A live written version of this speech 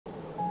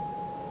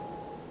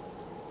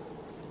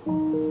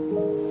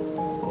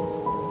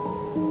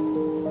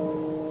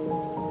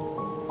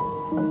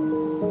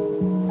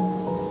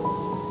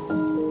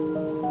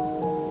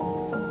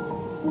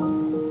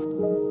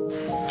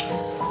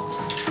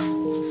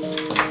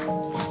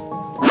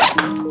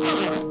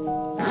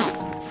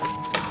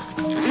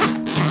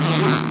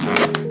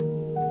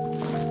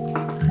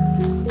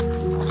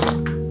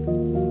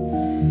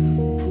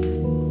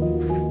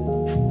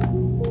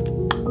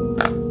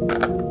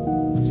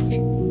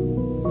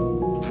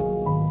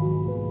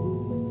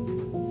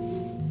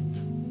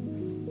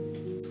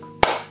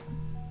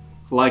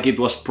Like it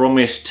was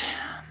promised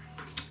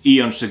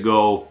eons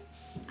ago,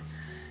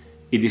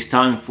 it is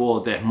time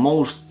for the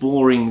most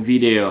boring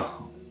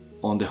video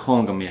on the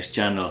Honkamies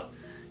channel.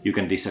 You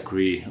can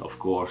disagree, of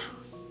course.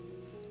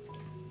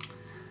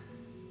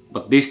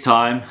 But this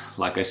time,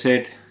 like I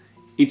said,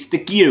 it's the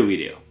gear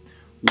video.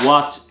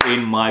 What's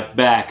in my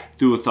bag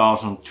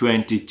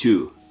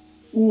 2022?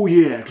 Oh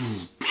yeah!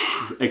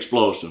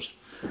 Explosions.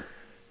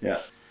 Yeah.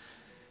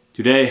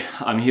 Today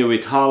I'm here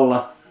with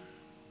Halla,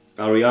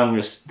 our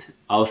youngest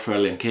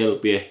Australian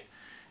kelpie.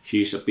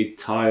 She's a bit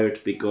tired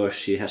because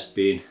she has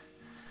been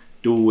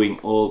doing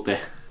all the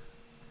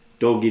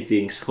doggy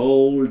things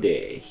whole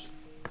day.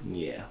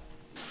 Yeah.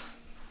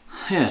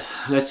 Yes,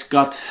 let's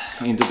get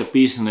into the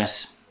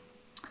business.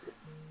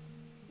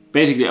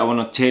 Basically I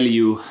want to tell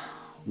you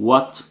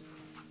what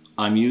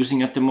I'm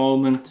using at the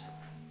moment.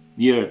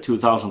 Year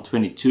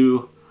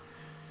 2022.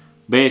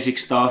 Basic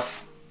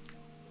stuff.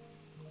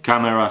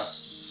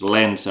 Cameras,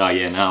 lens,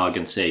 yeah, now I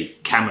can say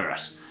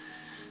cameras.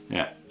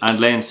 Yeah, and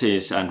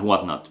lenses and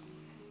whatnot.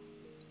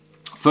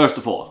 First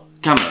of all,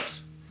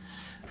 cameras.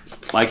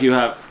 Like you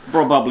have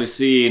probably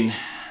seen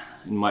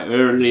in my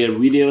earlier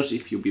videos,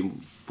 if you've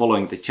been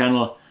following the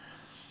channel,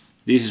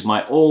 this is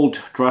my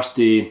old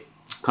trusty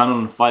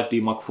Canon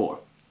 5D Mark IV.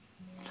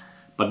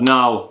 But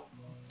now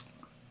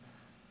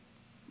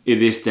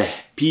it is the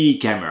P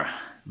camera.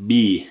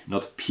 B,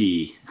 not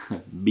P.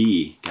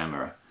 B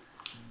camera.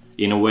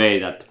 In a way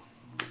that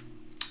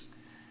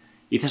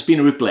it has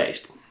been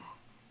replaced.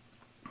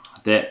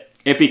 The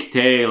epic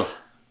tale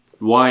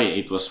why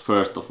it was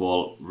first of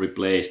all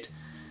replaced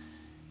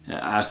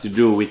has to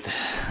do with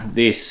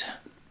this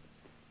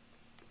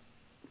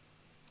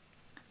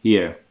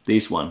here,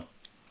 this one.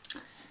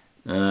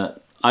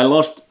 I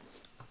lost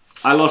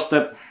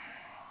the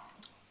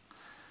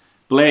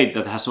blade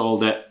that has all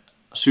the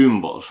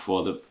symbols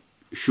for the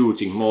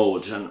shooting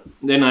modes, and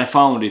then I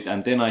found it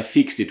and then I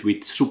fixed it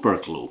with super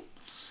glue.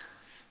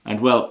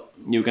 And well,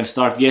 you can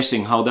start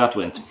guessing how that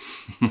went.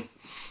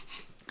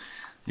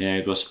 Yeah,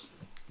 it was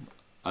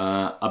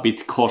a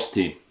bit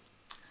costly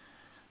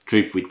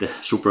trip with the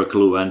super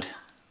glue and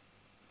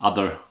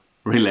other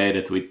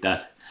related with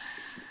that.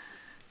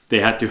 They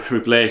had to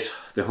replace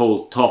the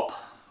whole top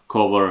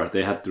cover,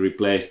 they had to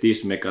replace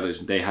this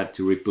mechanism, they had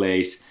to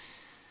replace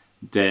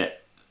the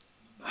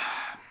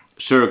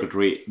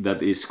circuitry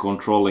that is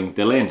controlling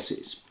the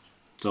lenses.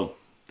 So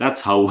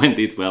that's how went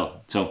it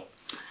well. So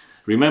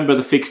remember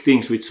to fix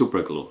things with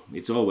super glue.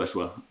 It's always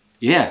well.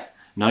 Yeah,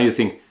 now you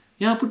think,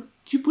 yeah, but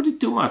you put it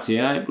too much.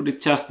 Yeah, I put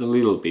it just a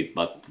little bit,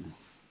 but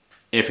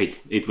F it,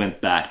 it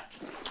went bad.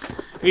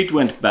 It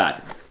went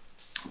bad.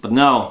 But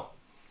now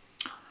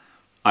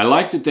I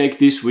like to take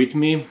this with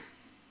me.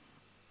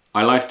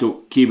 I like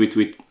to keep it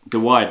with the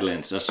wide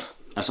lens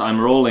as I'm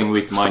rolling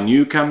with my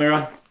new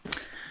camera.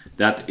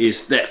 That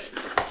is the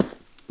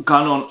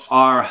Canon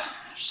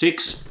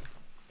R6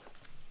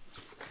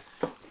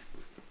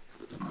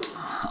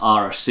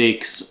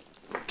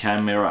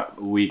 camera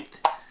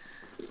with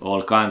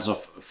all kinds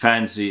of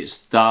fancy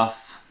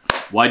stuff.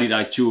 Why did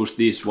I choose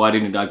this? Why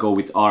didn't I go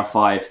with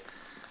R5?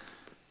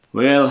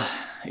 Well,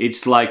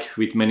 it's like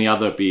with many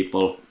other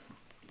people.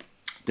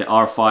 The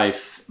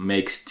R5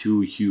 makes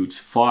too huge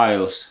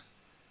files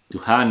to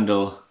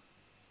handle.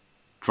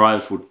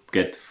 Drives would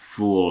get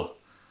full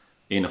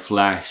in a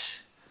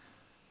flash.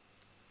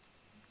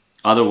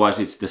 Otherwise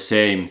it's the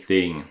same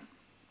thing.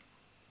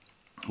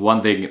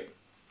 One thing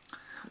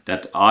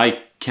that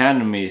I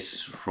can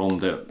miss from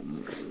the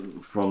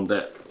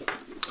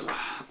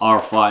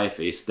R5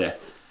 is the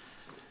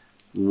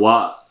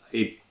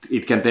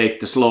it can take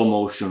the slow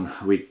motion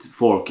with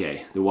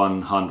 4K, the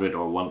 100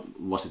 or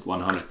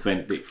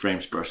 120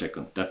 frames per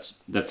second.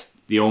 That's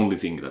the only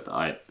thing that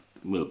I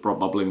will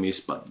probably miss,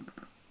 but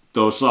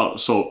those are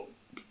so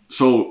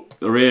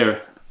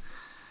rare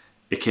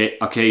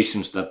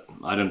occasions that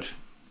I don't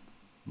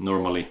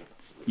normally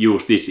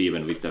use this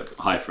even with the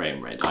high frame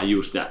rate. I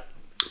use that.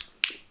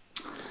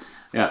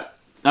 Yeah,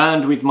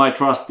 and with my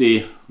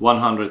trusty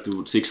 100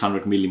 to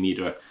 600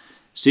 millimeter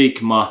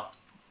Sigma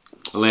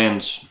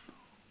lens,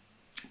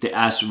 the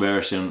S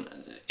version,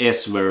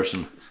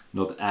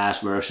 not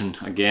S version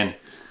again.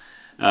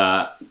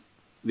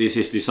 This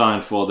is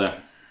designed for the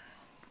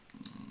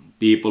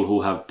people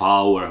who have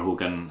power, who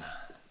can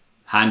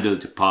handle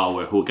the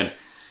power, who can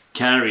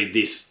carry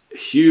this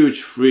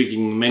huge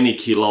freaking many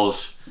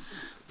kilos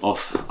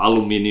of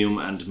aluminum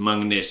and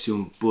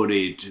magnesium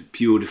bodied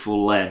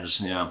beautiful lens.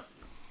 Yeah,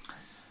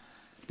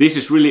 This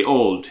is really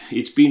old.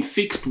 It's been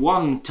fixed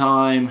one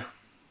time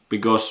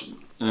because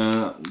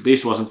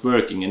this wasn't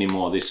working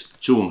anymore, this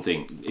zoom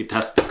thing. It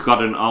had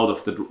gotten out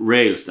of the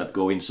rails that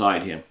go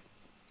inside here.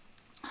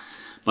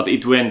 But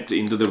it went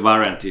into the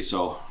warranty,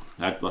 so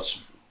that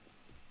was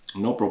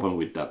no problem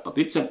with that. But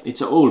it's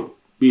an old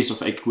piece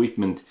of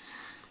equipment.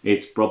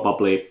 It's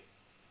probably,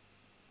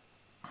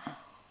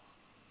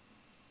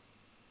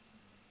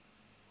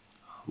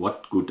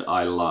 what could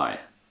I lie?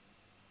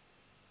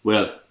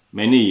 Well,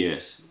 many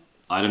years.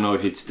 I don't know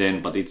if it's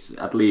 10, but it's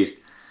at least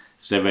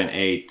 7,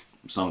 8,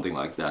 something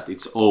like that.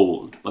 It's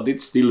old, but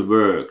it still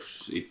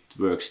works. It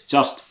works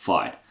just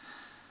fine.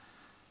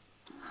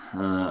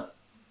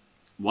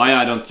 Why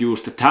I don't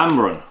use the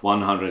Tamron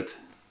 100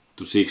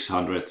 to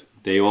 600,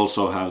 they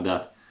also have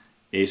that,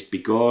 is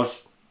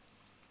because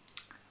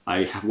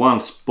I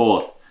once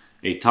bought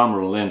a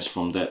Tamron lens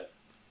from the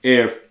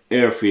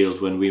airfield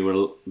when we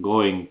were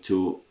going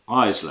to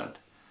Iceland,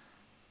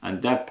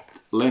 and that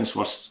lens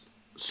was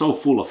so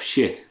full of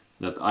shit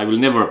that I will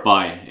never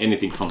buy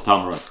anything from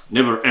Tamron.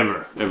 Never,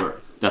 ever,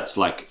 ever. That's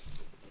like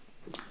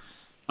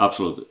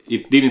absolute.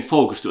 It didn't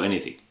focus to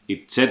anything.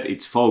 It said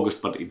it's focused,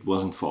 but it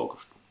wasn't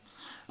focused.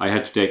 I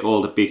had to take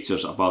all the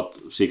pictures about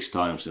 6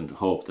 times and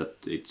hope that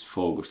it's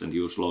focused and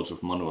use loads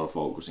of manual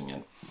focusing,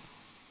 and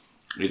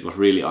it was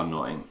really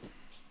annoying.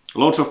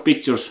 Loads of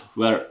pictures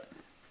were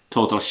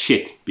total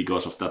shit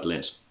because of that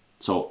lens.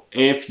 So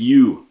F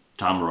you,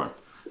 Tamron,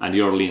 and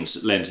your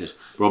lenses.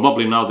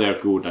 Probably now they're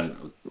good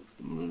and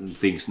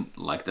things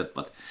like that,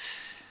 but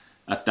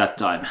at that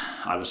time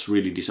I was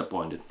really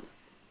disappointed.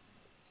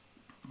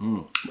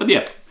 But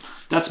yeah,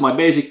 that's my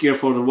basic gear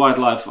for the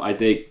wildlife. I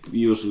take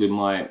usually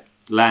my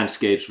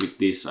landscapes with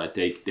this, I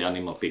take the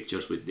animal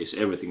pictures with this,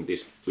 everything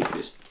with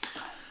this.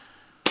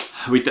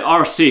 With the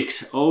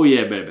R6, oh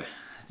yeah baby,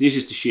 this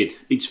is the shit.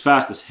 It's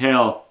fast as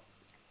hell.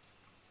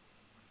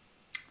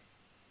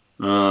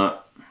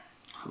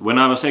 When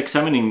I was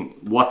examining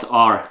what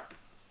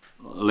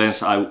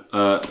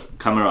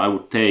camera I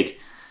would take,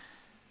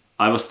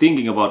 I was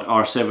thinking about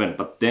R7,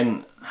 but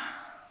then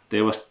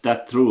there was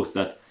that truth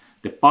that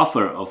the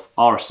buffer of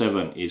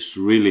R7 is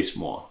really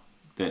small.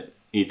 That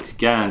it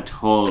can't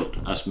hold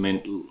as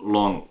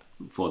long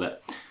for the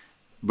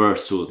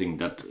burst shooting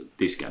that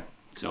this can.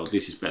 So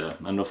this is better,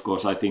 and of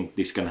course I think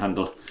this can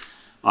handle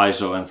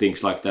ISO and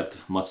things like that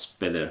much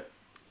better.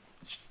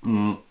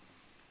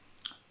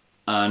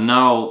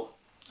 Now,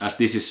 as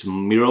this is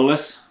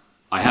mirrorless,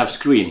 I have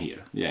screen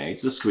here. Yeah,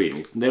 it's a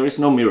screen. There is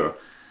no mirror.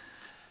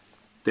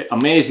 The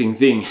amazing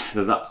thing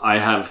that I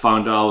have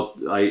found out,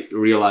 I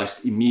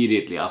realized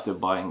immediately after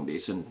buying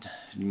this and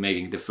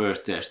making the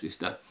first test, is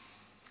that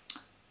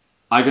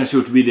I can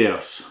shoot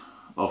videos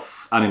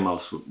of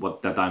animals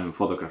that I'm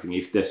photographing.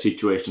 If the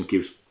situation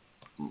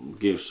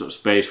gives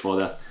space for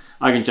that,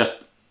 I can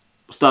just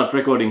start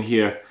recording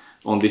here.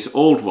 On this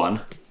old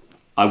one,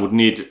 I would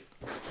need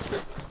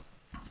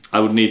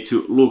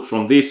to look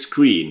from this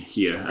screen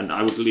here, and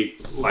I would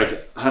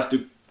have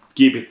to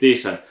keep it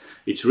this, and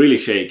it's really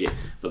shaky.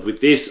 But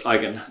with this I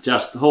can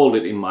just hold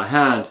it in my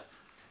hand,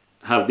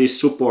 have this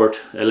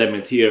support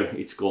element here,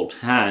 it's called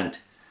hand,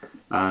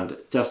 and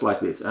just like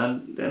this,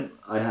 and then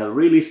I have a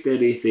really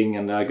steady thing,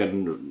 and I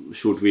can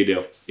shoot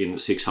video in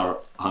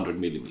 600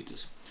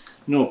 millimeters.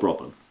 No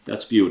problem.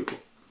 That's beautiful.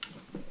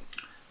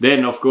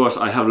 Then of course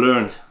I have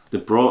learned the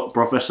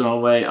professional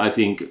way. I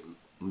think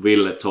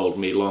Ville told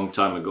me a long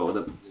time ago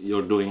that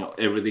you're doing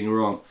everything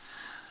wrong.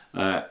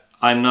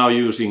 I'm now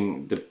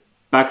using the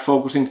back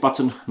focusing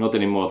button, not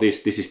anymore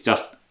this. This is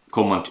just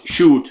command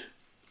shoot.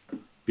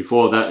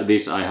 Before that,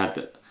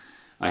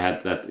 I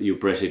had that you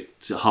press it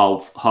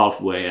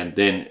halfway and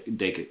then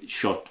take a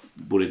shot,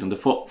 put it on the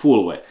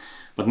full way.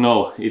 But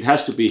no, it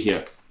has to be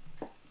here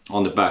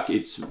on the back.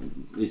 It's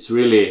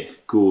really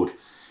good.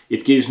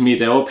 It gives me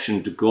the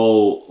option to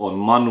go on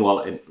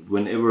manual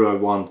whenever I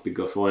want,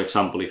 because for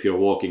example if you're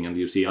walking and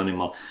you see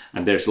animal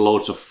and there's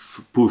loads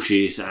of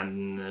bushes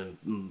and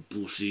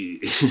pussy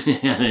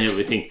and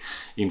everything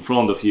in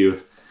front of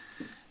you,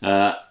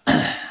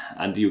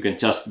 and you can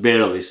just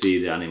barely see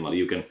the animal,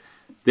 you can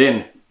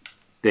then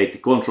take the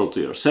control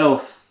to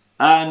yourself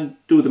and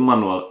do the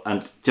manual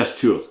and just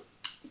shoot.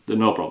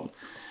 No problem.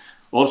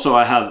 Also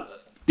I have,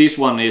 this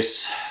one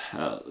is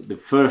the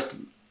first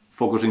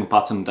focusing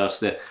button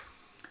does that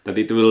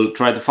it will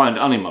try to find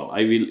animal.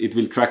 It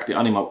will track the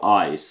animal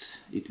eyes.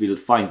 It will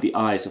find the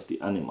eyes of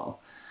the animal.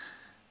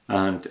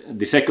 And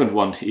the second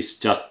one is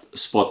just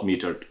spot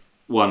metered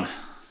one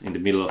in the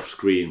middle of the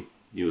screen.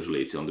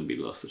 Usually it's on the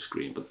middle of the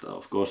screen, but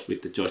of course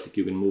with the joystick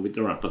you can move it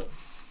around. But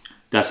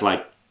that's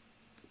like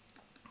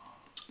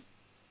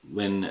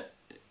when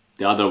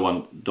the other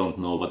one don't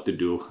know what to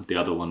do, the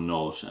other one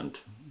knows, and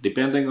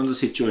depending on the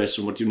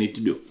situation what you need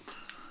to do.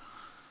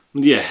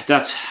 Yeah,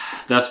 that's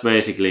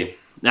basically.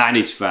 And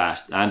it's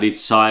fast and it's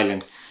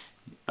silent.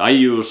 I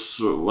use,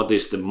 what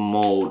is the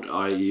mode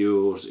I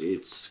use?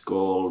 It's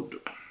called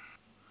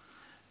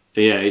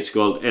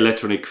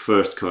electronic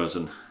first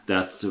person.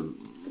 That's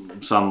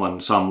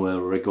someone somewhere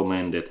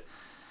recommended.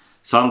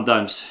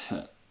 Sometimes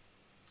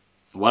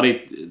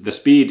the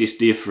speed is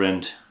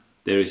different,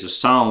 there is a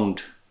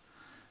sound,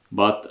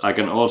 but I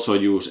can also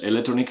use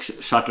electronic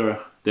shutter,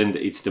 then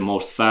it's the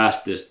most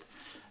fastest,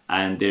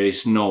 and there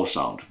is no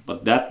sound.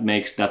 But that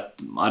makes that,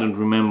 I don't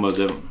remember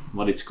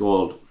what it's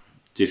called,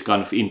 this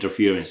kind of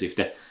interference. If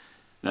the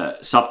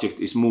subject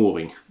is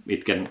moving,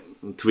 it can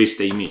twist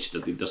the image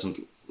that it doesn't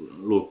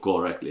look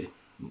correctly.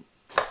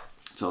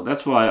 So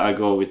that's why I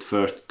go with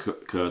first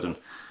curtain.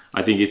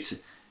 I think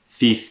it's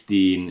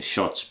 15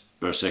 shots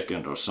per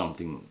second or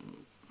something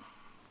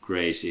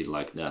crazy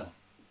like that.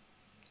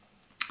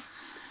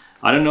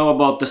 I don't know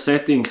about the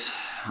settings.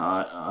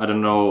 I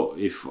don't know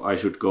if I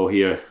should go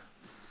here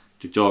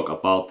to talk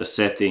about the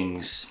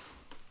settings.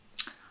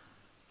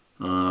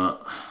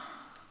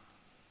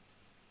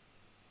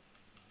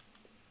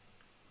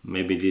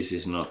 Maybe this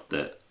is not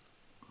the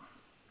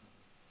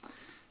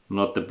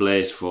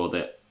place for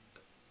the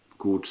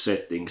good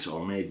settings,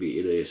 or maybe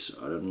it is,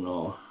 I don't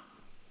know.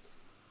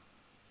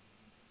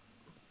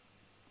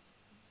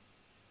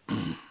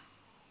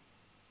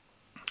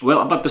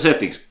 Well, about the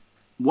settings,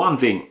 one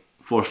thing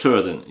for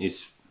certain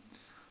is,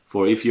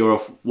 for if you're a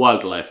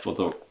wildlife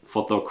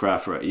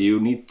photographer, you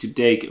need to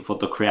take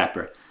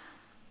photographer.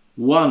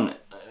 One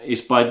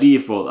is by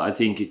default, I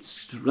think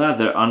it's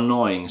rather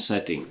annoying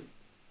setting.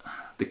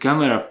 The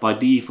camera by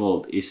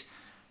default is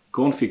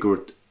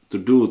configured to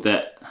do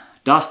the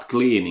dust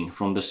cleaning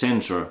from the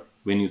sensor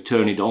when you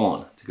turn it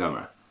on, the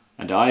camera.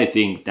 And I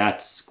think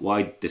that's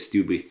quite the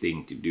stupid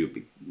thing to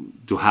do,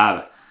 to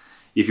have.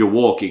 If you're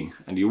walking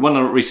and you want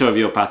to reserve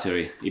your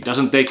battery, it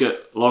doesn't take a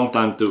long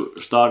time to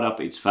start up,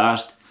 it's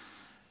fast.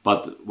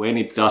 But when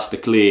it does the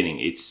cleaning,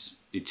 it's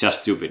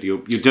just stupid.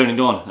 You turn it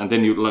on and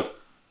then you like,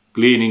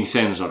 cleaning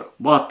sensor.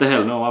 What the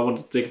hell? No, I want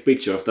to take a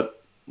picture of that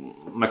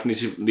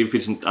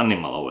magnificent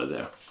animal over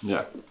there.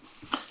 Yeah,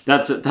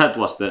 that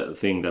was the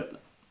thing that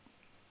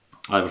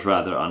I was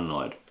rather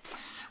annoyed.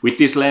 With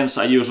this lens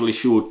I usually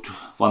shoot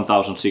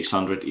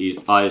 1600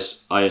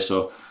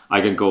 ISO.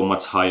 I can go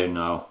much higher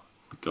now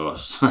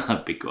because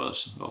of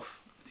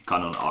the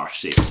Canon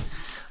R6.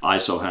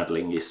 ISO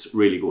handling is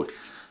really good.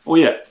 Oh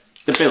yeah,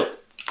 the belt.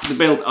 The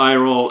belt I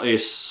roll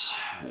is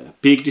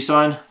Peak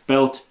Design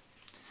belt.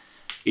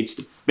 It's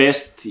the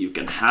best you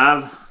can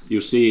have. You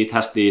see it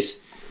has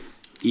these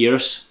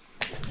ears,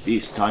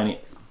 these tiny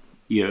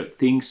ear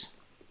things,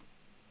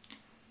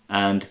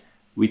 and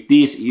with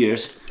these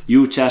ears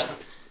you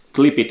just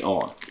clip it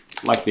on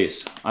like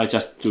this. I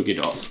just took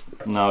it off.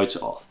 Now it's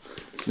off.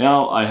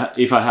 Now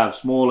if I have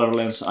smaller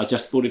lens, I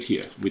just put it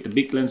here. With the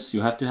big lens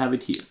you have to have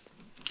it here.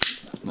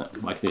 No,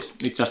 like this.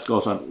 It just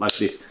goes on like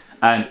this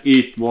and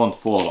it won't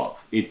fall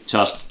off. It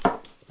just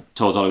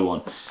totally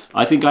won't.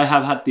 I think I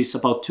have had this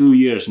about 2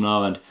 years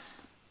now and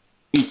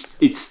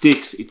it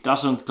sticks. It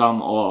doesn't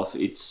come off.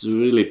 It's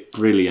really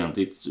brilliant.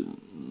 It's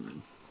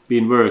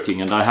been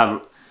working, and I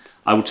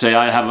would say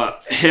I have a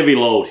heavy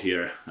load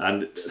here,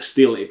 and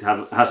still it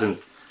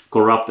hasn't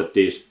corrupted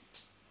these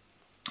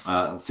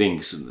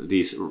things.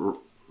 These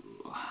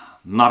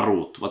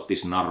narut. What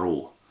is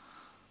naru?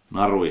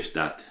 Naru is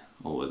that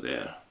over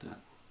there. That,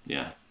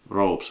 yeah,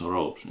 ropes.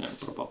 Yeah,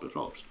 probably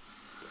ropes.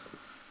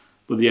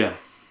 But yeah,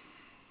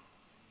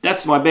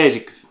 that's my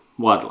basic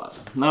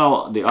wildlife.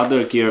 Now the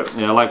other gear,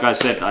 yeah, like I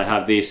said, I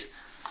have this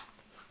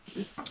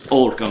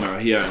old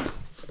camera here.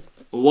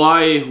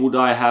 Why would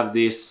I have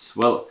this?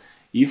 Well,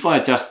 if I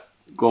just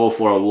go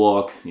for a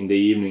walk in the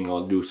evening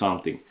or do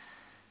something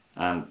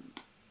and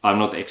I'm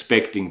not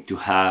expecting to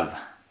have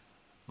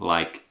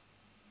like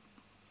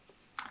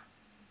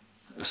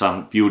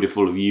some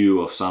beautiful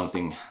view of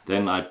something,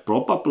 then I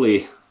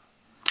probably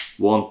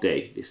won't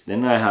take this.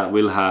 Then I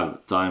will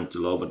have time to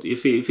load. But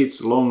if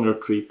it's a longer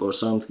trip or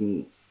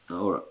something,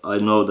 or I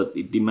know that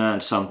it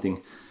demands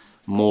something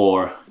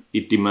more,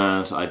 it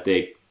demands I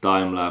take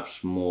time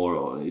lapse more,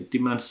 or it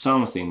demands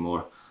something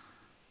more,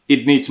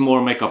 it needs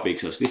more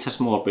megapixels. This has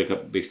more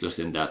megapixels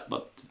than that,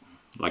 but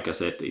like I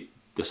said,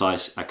 the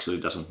size actually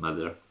doesn't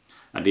matter.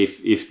 And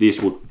if this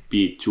would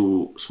be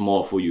too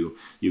small for you,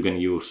 you can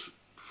use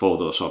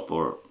Photoshop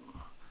or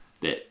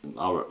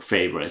our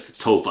favorite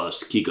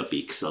Topaz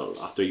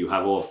Gigapixel after you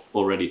have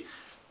already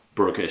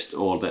purchased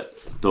all the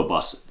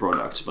Topaz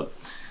products. But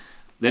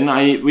then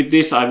with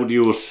this I would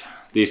use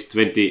this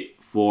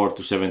 24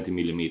 to 70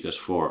 millimeters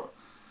for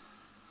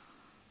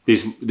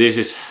this. This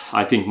is,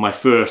 I think, my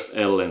first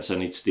L lens,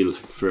 and it's still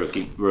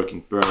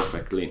working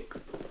perfectly.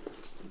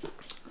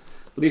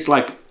 But it's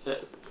like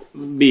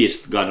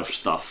beast kind of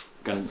stuff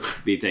can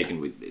be taken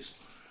with this.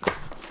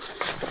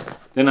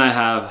 Then I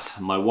have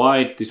my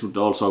wide. This would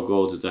also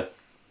go to the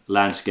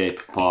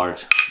landscape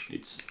part.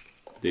 This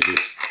is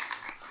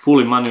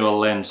fully manual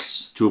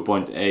lens,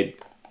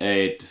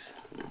 2.88,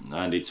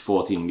 and it's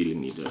 14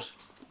 millimeters.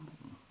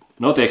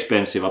 Not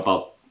expensive,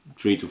 about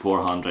 300 to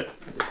 400.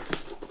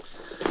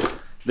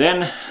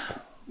 Then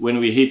when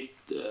we hit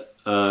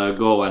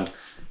go and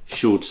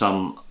shoot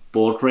some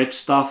portrait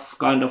stuff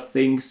kind of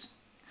things,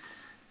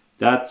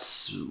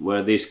 that's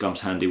where this comes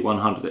handy.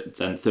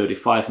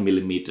 135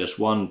 millimeters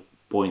 1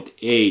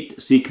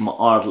 1.8 Sigma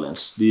art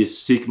lens. These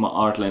Sigma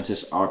art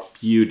lenses are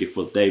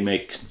beautiful. They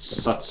make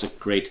such a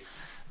great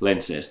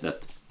lenses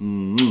that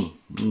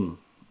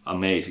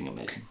amazing,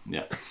 amazing.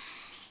 Yeah.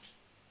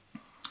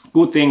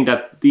 Good thing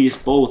that these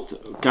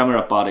both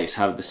camera bodies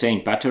have the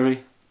same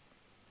battery.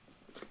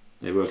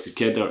 They work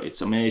together.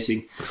 It's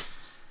amazing.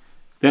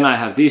 Then I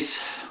have this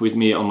with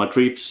me on my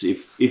trips.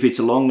 If it's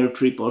a longer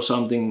trip or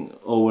something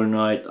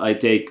overnight, I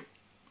take,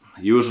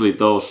 usually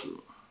those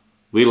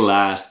will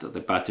last, the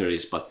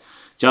batteries, but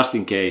just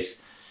in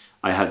case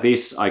I have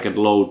this, I can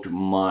load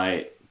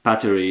my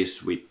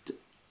batteries with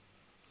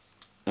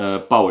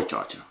power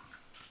charger,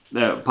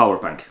 the power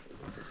bank,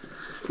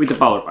 with the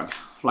power bank,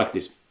 like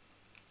this.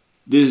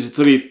 This is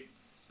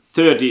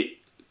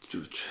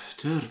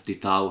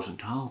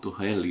 30,000, how the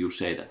hell you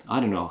say that? I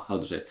don't know how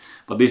to say it,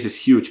 but this is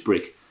huge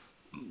brick,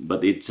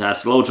 but it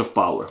has loads of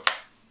power.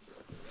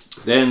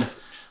 Then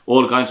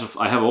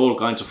I have all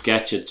kinds of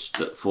gadgets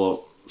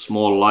for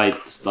small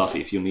light stuff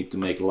if you need to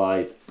make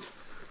light.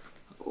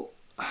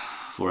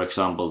 For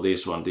example,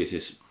 this one, this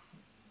is,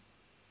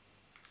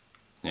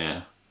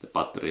 yeah, the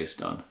battery is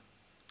done.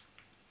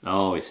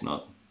 No, it's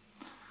not.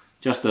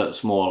 Just a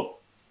small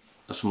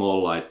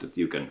light that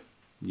you can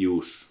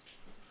use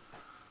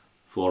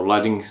for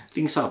lighting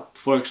things up.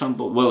 For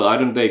example, well, I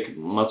don't take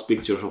much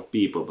pictures of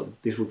people, but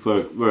this would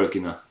work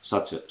in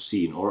such a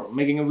scene, or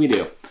making a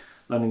video,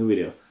 lighting a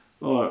video,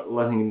 or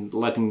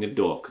lighting the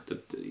dog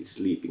that is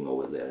sleeping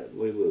over there.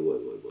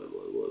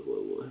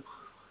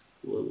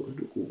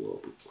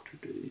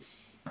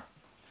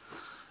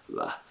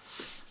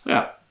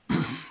 Yeah,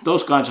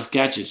 those kinds of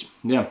gadgets.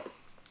 Yeah.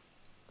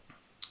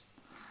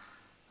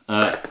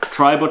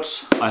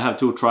 Tripods. I have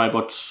 2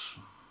 tripods.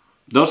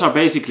 Those are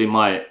basically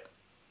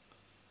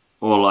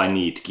all I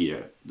need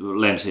gear,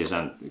 lenses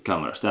and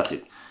cameras. That's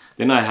it.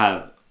 Then I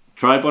have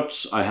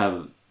tripods. I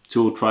have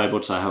 2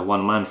 tripods. I have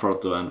one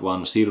Manfrotto and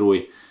one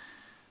Sirui.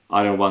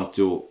 I don't want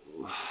to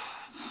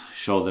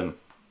show them.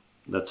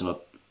 That's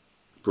not,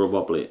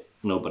 probably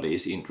nobody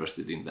is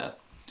interested in that.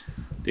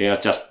 They are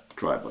just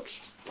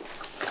tripods.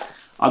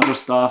 Other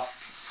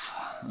stuff,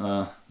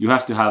 you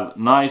have to have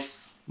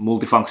knife,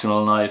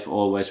 multifunctional knife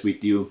always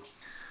with you.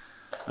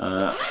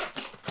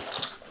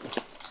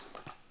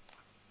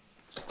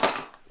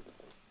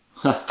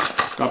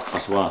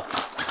 Kappas vaan.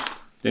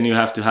 Then you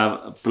have to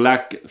have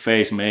black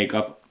face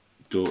makeup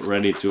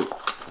ready to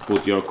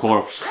put your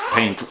corpse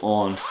paint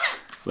on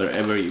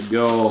wherever you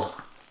go.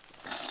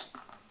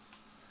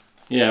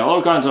 Yeah,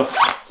 all kinds of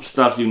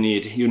stuff you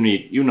need.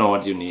 You know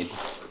what you need.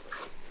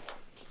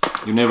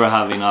 You never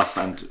have enough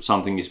and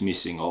something is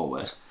missing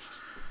always.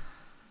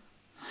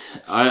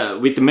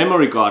 With the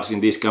memory cards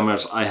in these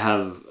cameras, I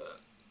have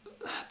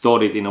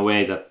thought it in a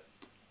way that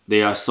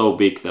they are so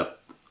big that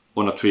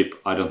on a trip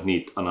I don't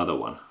need another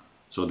one.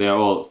 So they are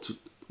all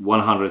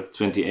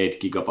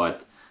 128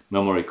 gigabyte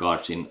memory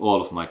cards in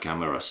all of my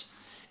cameras,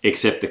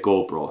 except the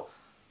GoPro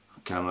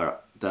camera.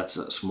 That's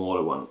a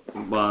smaller one,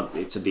 but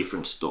it's a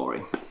different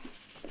story.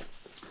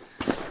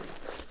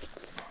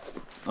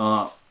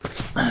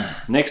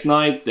 Next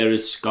night there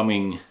is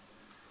coming,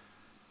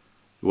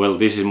 well,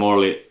 this is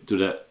more to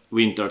the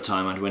winter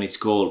time and when it's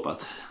cold,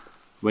 but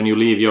when you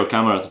leave your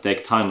camera to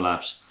take time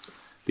lapse,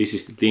 this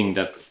is the thing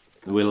that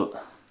will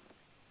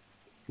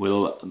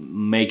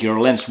make your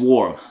lens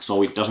warm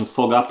so it doesn't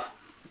fog up.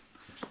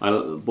 I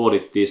bought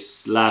it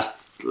this last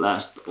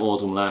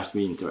autumn, last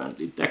winter, and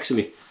it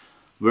actually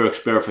works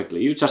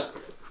perfectly. You just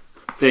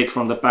take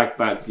from the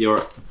backpack your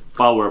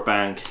power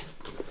bank,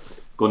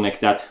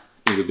 connect that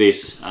into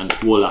this, and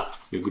voila,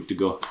 you're good to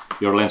go.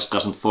 Your lens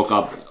doesn't fog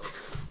up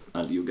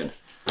and you can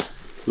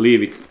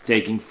leave it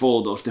taking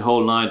photos the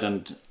whole night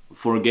and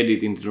forget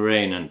it in the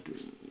rain, and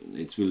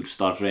it will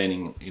start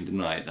raining in the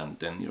night and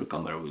then your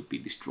camera will be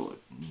destroyed.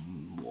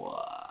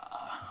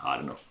 I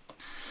don't know.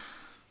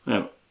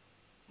 Yeah.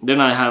 Then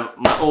I have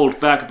my old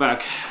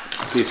backpack.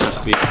 This has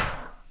been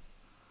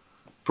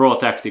Pro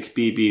Tactics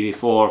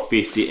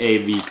PP450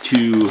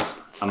 AV2.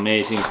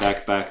 Amazing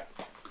backpack.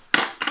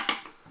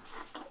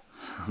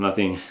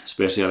 Nothing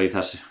special, it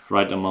has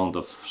right amount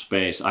of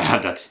space. I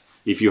have that.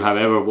 If you have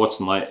ever watched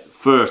my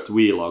first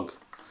vlog,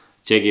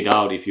 check it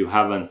out. If you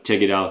haven't,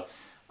 check it out.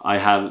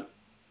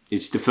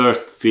 It's the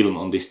first film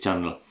on this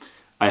channel.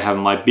 I have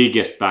my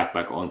biggest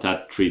backpack on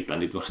that trip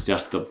and it was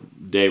just a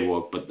day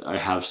walk, but I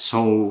have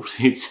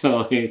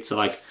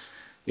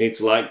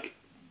it's like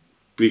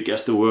big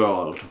as the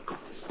world.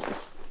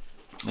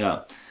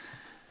 Yeah.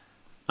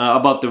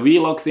 About the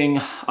vlog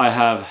thing, I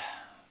have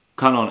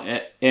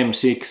Canon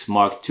M6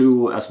 Mark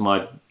II as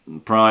my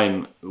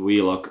prime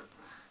vlog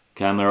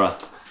camera.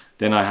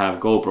 Then I have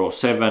GoPro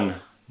 7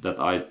 that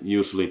I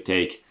usually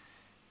take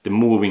the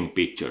moving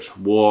pictures,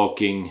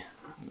 walking,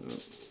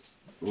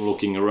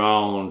 looking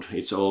around.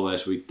 It's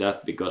always with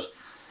that because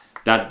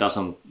that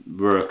doesn't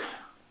work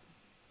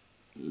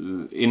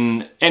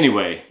in any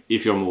way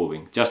if you're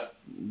moving. Just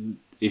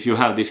if you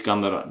have this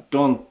camera,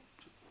 don't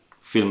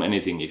film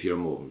anything if you're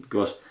moving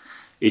because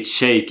it's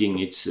shaking,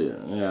 it's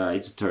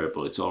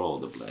terrible, it's all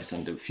over the place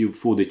and the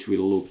footage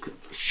will look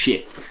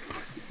shit.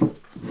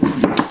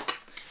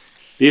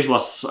 This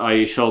was,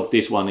 I showed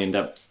this one in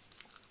the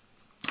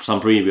some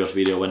previous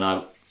video when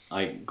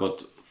I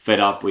got fed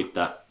up with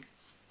the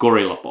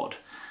GorillaPod.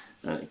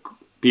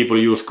 People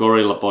use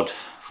GorillaPod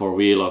for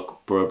vlog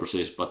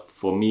purposes, but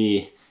for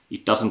me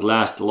it doesn't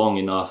last long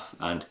enough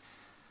and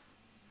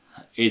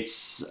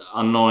it's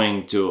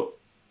annoying to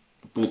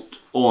put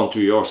onto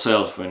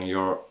yourself when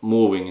you're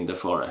moving in the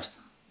forest.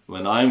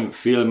 When I'm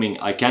filming,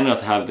 I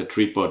cannot have the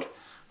tripod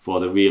for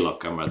the vlog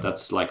camera.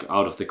 That's like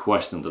out of the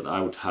question that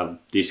I would have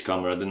this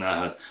camera, then I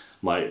have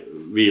my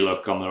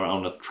vlog camera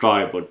on a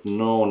tripod.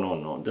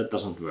 No, that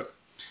doesn't work.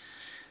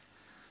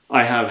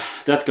 I have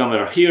that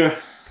camera here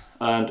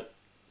and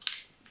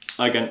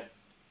I can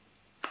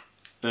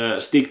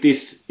stick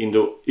this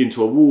into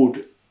a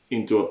wood,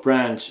 into a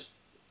branch,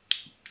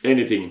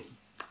 anything.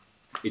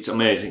 It's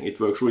amazing, it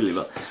works really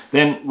well.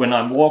 Then when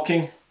I'm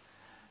walking,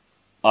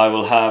 I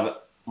will have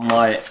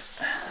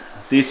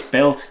this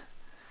belt,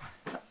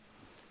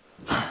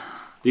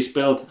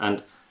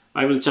 and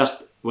I will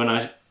just, when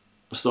I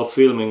stop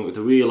filming with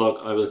the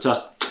vlog, I will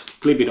just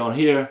clip it on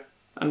here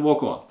and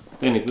walk on.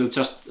 Then it will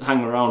just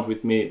hang around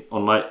with me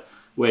on my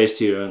waist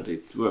here and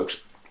it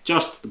works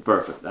just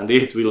perfect and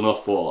it will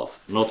not fall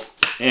off. Not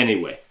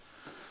anyway.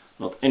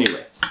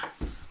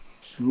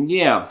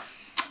 Yeah.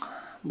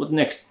 What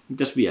next?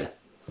 Mitäs vielä?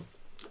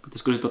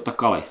 Pitäisikö sit ottaa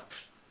kalja?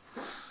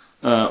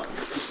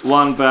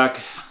 One bag.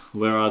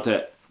 Where are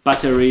the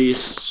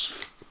batteries?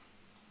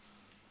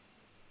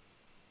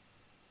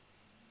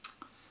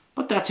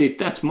 But that's it.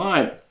 That's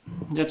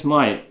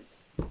my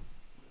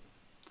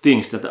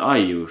things that I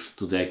use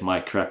to take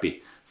my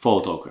crappy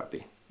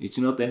photography. It's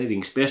not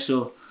anything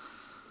special.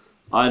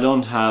 I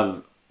don't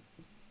have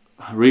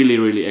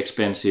really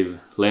expensive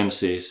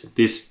lenses.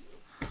 This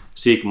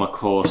Sigma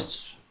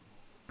costs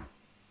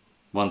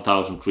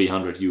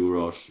 1,300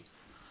 euros.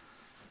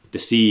 The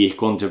C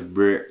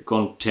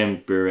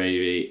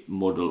contemporary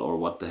model, or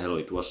what the hell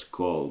it was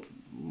called,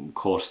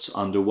 costs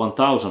under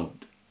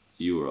 1,000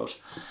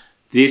 euros.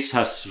 This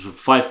has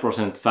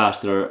 5%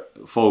 faster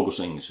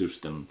focusing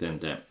system than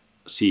the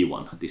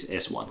C1, this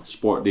S1.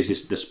 Sport. This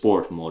is the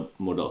sport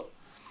model.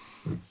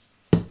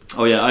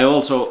 Oh yeah, I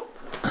also,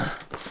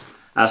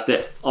 as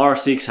the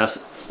R6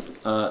 has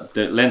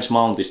the lens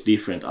mount is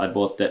different. I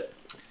bought the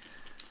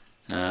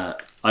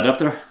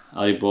adapter.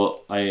 I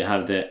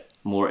have the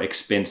more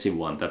expensive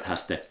one that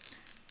has the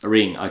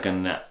ring. I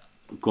can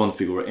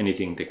configure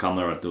anything the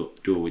camera to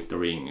do with the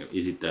ring.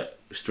 Is it the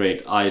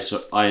straight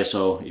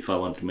ISO if I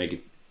want to make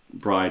it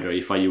brighter?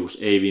 If I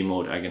use AV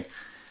mode, I can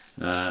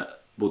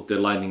put the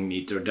lighting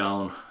meter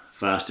down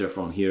faster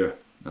from here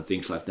and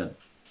things like that.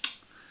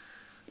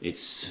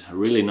 It's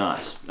really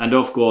nice. And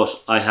of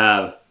course I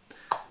have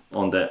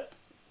on the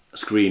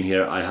screen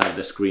here, I have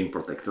the screen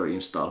protector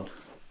installed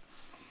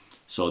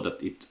so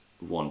that it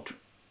won't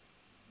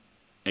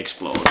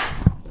explode.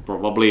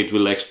 Probably it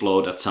will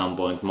explode at some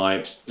point.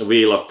 My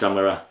vlog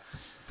camera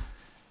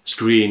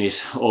screen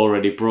is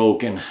already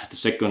broken the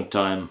second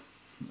time,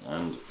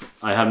 and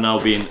I have now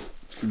been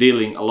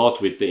dealing a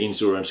lot with the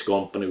insurance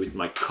company with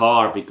my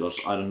car because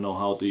I don't know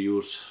how to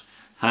use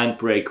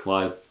handbrake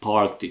while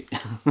parked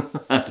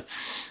and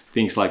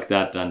things like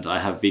that, and I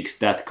have fixed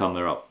that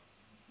camera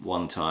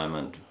one time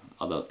and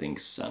other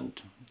things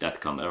and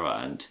that camera,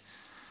 and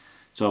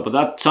so but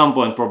at some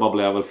point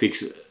probably I will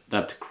fix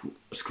that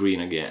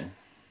screen again.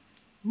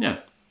 Yeah.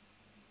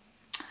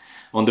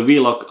 On the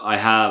vlog I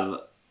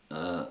have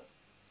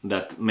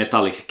that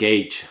metallic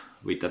cage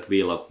with that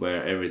vlog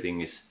where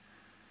everything is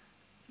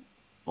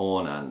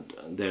on, and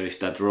there is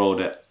that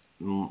Rode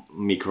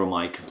micro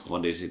mic.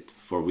 What is it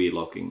for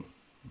vlogging?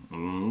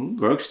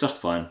 Works just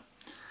fine.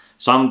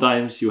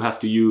 Sometimes you have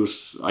to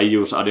use, I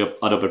use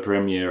Adobe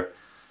Premiere,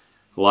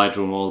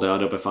 Lightroom, all the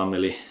Adobe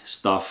family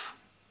stuff.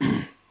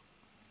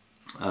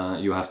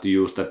 You have to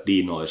use that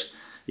denoise.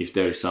 If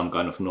there is some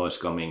kind of noise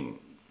coming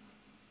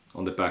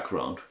on the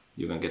background,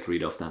 you can get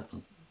rid of that.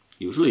 But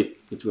usually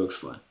it works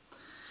fine.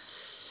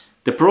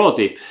 The pro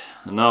tip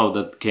now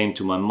that came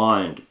to my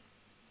mind,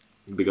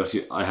 because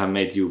I have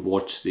made you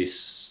watch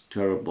this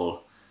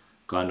terrible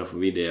kind of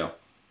video.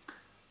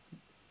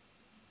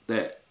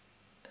 The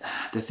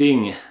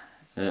thing,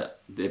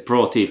 the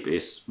pro tip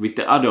is with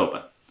the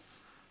Adobe.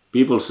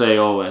 People say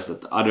always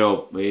that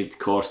Adobe, it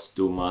costs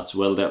too much.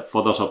 Well, the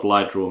Photoshop,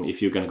 Lightroom,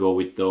 if you can go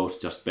with those,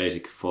 just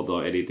basic photo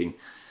editing,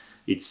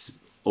 it's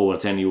over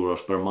 10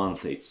 euros per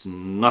month. It's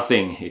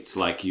nothing. It's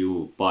like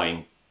you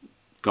buying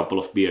a couple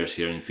of beers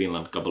here in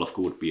Finland, a couple of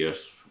good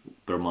beers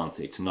per month.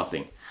 It's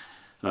nothing.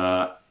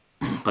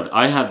 But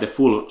I have the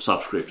full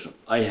subscription.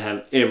 I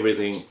have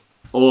everything,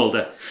 all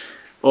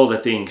the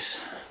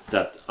things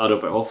that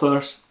Adobe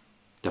offers,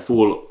 the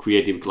full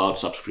Creative Cloud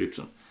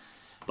subscription.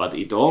 But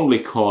it only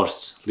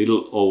costs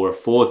little over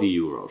 40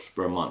 euros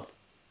per month.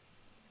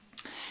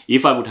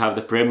 If I would have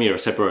the Premiere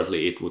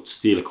separately, it would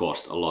still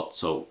cost a lot.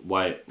 So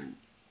why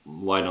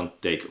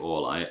don't take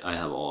all? I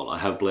have all. I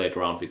have played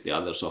around with the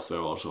other software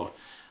also,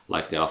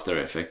 like the After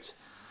Effects,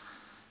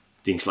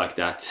 things like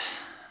that.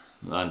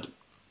 And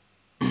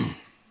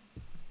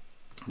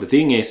the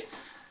thing is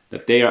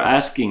that they are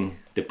asking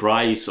the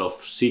price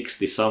of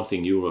 60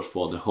 something euros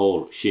for the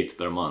whole shit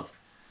per month.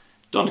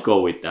 Don't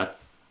go with that.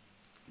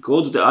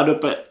 Go to the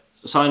Adobe,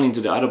 sign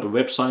into the Adobe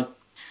website,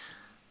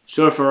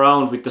 surf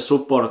around with the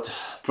support,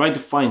 try to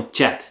find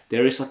chat.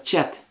 There is a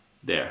chat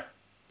there.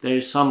 There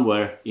is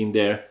somewhere in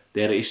there,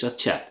 there is a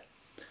chat.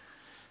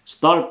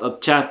 Start a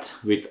chat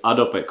with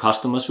Adobe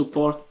customer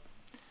support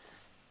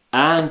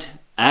and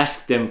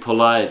ask them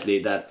politely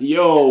that,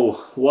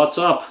 yo, what's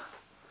up?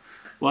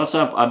 What's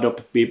up,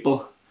 Adobe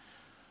people?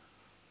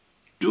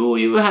 Do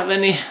you have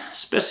any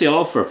special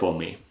offer for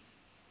me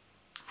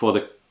for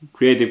the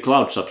Creative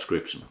Cloud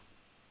subscription?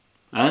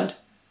 And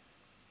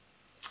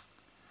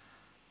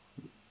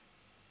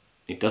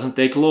it doesn't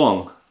take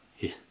long.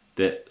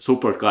 The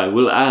support guy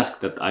will ask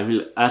that I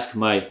will ask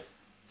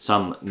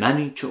some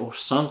manager or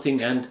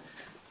something, and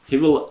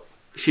it will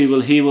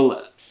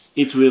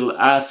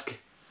ask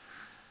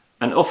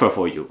an offer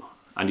for you,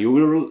 and you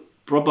will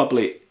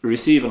probably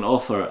receive an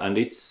offer, and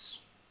it's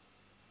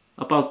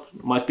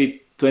might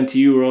be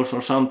 20 euros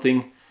or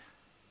something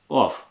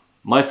off.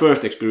 My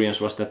first experience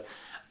was that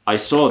I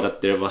saw that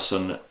there was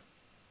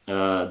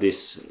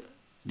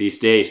these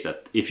days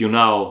that if you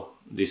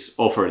this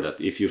offer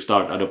that if you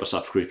start Adobe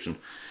subscription,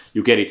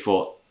 you get it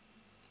for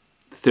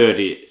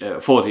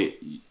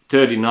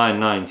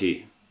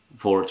 39.90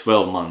 for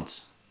 12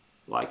 months.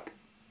 Like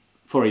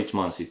for each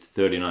month it's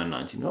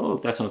 39.90. No,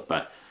 that's not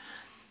bad.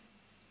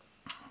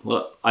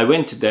 Well, I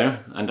went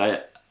there and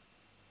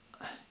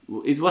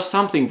it was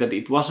something that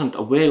it wasn't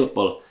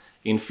available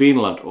in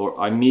Finland, or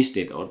I missed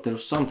it, or there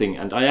was something,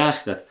 and I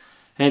asked that,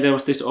 hey, there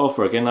was this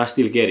offer, can I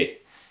still get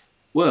it?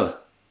 Well,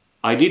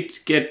 I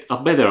did get a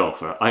better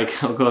offer. I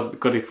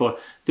got it for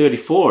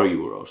 34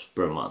 euros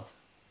per month.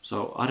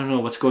 So I don't know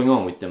what's going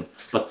on with them,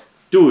 but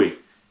do it.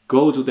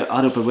 Go to the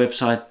Adobe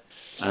website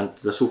and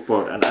the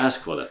support and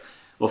ask for that.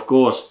 Of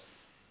course,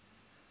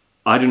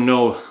 I don't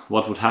know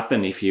what would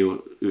happen if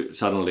you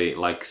suddenly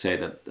like say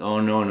that, oh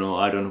no,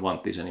 I don't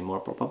want this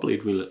anymore. Probably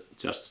it will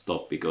just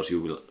stop because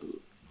you will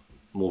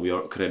move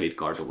your credit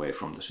card away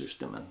from the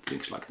system and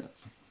things like that.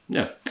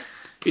 Yeah,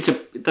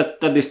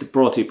 that is the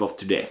pro tip of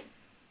today.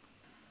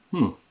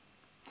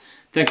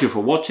 Thank you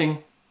for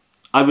watching.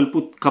 I will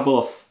put a couple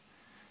of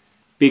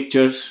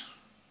pictures.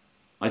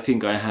 I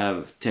think I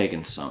have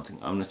taken something,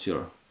 I'm not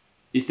sure.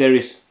 If there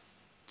is,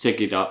 check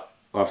it out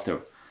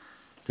after.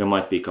 There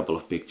might be a couple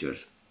of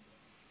pictures.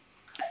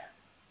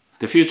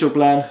 The future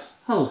plan.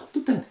 Hallå,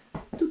 tuu tänne.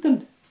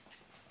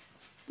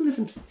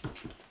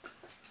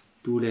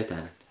 Tule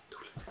tänne.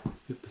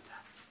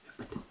 Hypätään.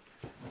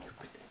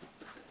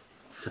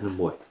 Sano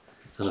moi.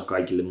 Sano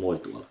kaikille moi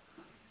tuolla.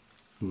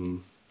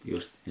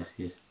 Just,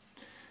 yes.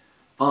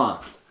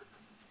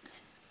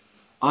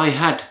 I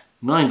had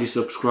 90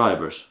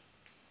 subscribers.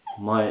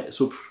 My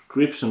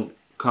subscription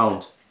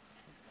count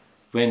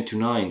went to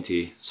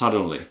 90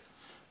 suddenly.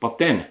 But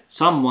then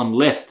someone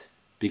left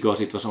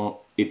because it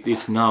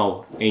is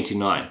now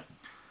 89.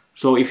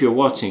 So if you're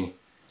watching,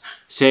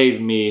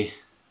 save me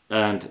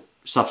and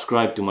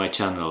subscribe to my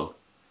channel,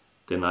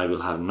 then I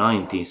will have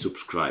 19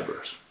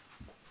 subscribers.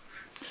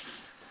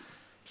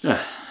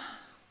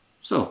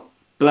 So,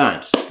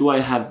 plans. Do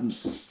I have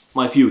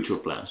my future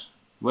plans?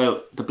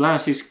 Well, the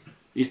plans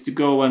is to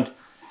go and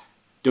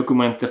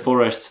document the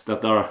forests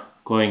that are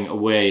going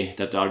away,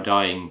 that are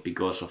dying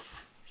because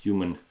of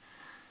human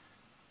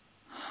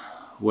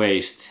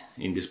waste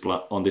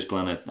on this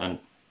planet, and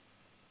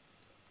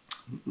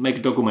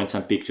make documents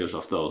and pictures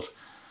of those.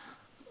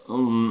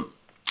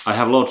 I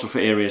have lots of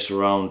areas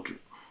around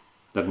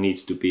that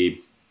needs to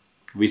be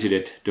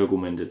visited,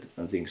 documented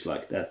and things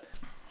like that.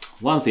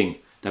 One thing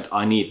that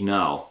I need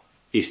now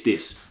is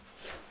this.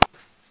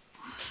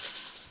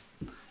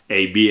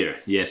 A beer,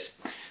 yes.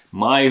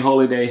 My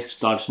holiday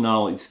starts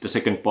now. It's the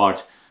second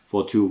part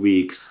for 2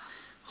 weeks.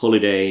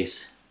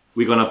 Holidays.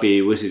 We're gonna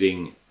be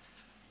visiting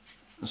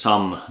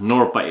some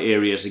Norpa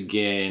areas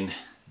again.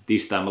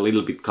 This time a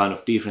little bit kind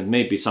of different.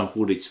 Maybe some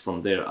footage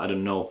from there, I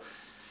don't know.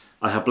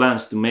 I have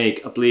plans to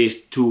make at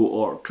least 2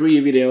 or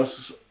 3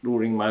 videos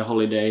during my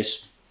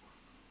holidays.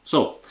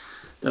 So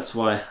that's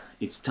why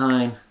it's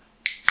time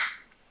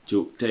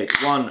to take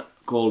one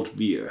cold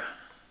beer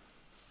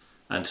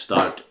and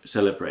start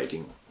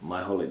celebrating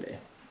my holiday.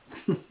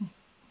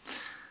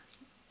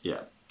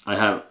 Yeah, I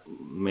have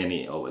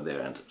many over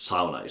there and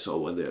sauna is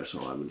over there, so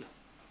I will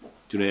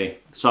today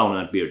sauna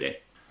and beer day.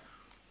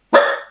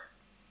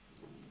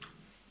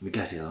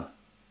 Mikä siellä on?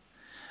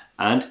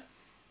 And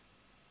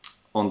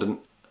on the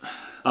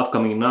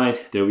upcoming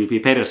night there will be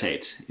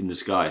Perseids in the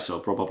sky, so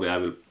probably I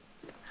will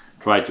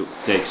try to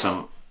take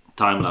some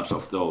time lapse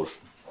of those,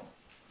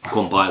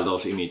 compile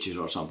those images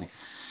or something.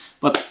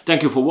 But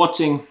thank you for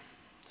watching.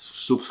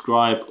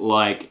 Subscribe,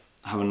 like,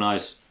 have a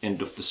nice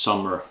end of the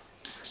summer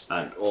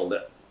and all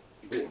the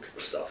good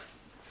stuff.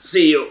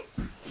 See you!